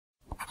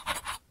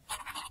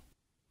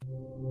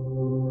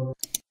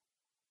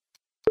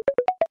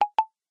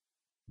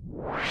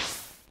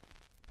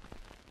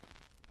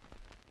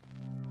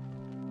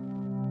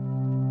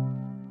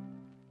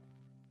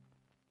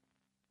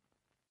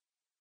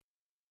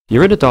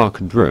You're in a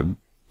darkened room,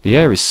 the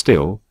air is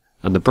still,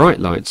 and the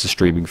bright lights are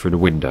streaming through the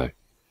window.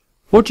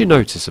 What do you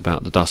notice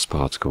about the dust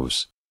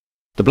particles?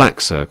 The black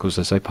circles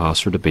as they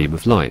pass through the beam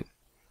of light.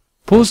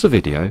 Pause the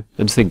video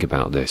and think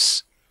about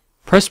this.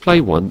 Press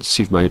play once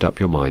you've made up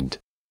your mind.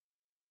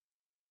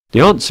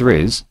 The answer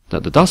is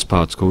that the dust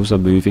particles are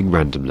moving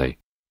randomly.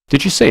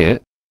 Did you see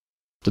it?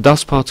 The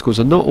dust particles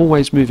are not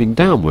always moving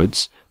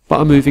downwards, but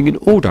are moving in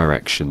all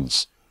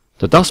directions.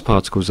 The dust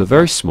particles are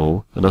very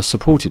small and are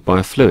supported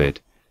by a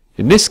fluid.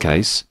 In this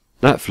case,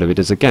 that fluid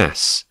is a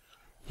gas.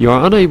 You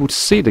are unable to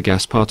see the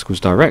gas particles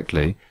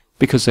directly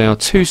because they are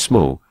too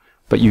small,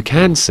 but you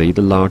can see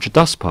the larger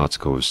dust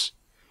particles.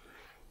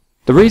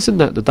 The reason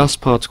that the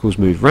dust particles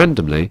move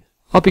randomly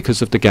are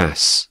because of the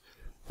gas.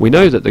 We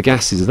know that the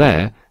gas is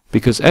there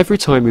because every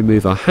time we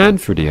move our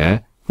hand through the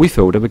air, we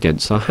feel them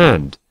against our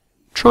hand.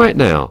 Try it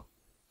now.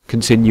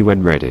 Continue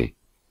when ready.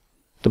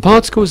 The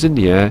particles in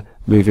the air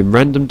move in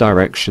random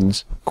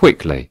directions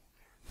quickly.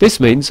 This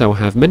means they will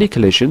have many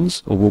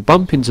collisions or will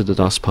bump into the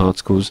dust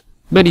particles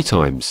many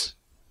times.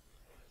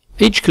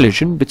 Each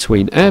collision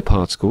between air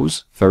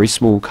particles, very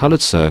small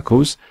coloured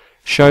circles,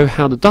 show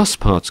how the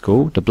dust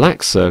particle, the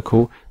black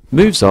circle,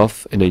 moves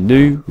off in a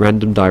new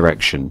random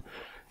direction.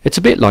 It's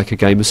a bit like a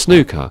game of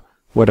snooker,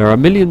 where there are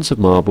millions of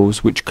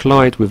marbles which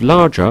collide with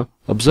larger,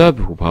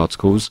 observable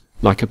particles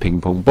like a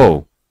ping-pong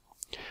ball.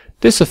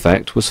 This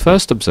effect was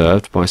first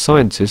observed by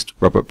scientist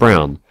Robert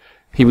Brown.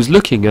 He was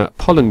looking at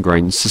pollen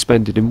grains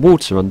suspended in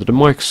water under the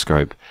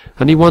microscope,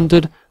 and he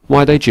wondered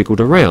why they jiggled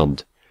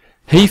around.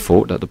 He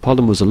thought that the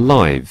pollen was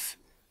alive.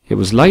 It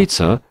was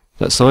later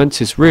that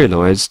scientists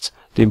realized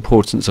the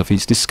importance of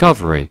his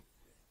discovery.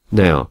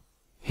 Now,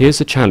 here's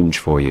a challenge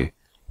for you.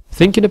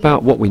 Thinking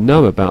about what we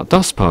know about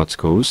dust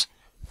particles,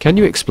 can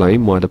you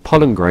explain why the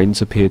pollen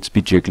grains appear to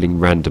be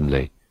jiggling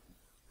randomly?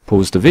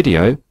 Pause the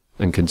video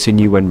and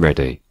continue when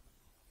ready.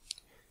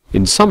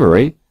 In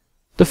summary,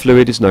 the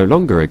fluid is no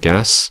longer a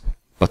gas,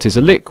 but is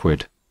a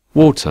liquid,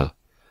 water.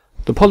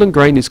 The pollen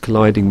grain is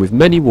colliding with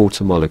many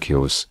water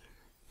molecules.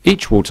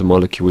 Each water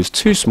molecule is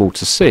too small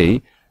to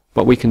see,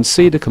 but we can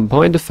see the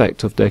combined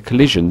effect of their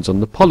collisions on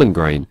the pollen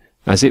grain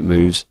as it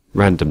moves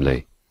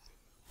randomly.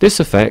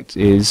 This effect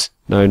is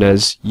known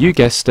as, you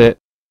guessed it,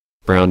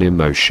 Brownian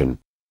motion.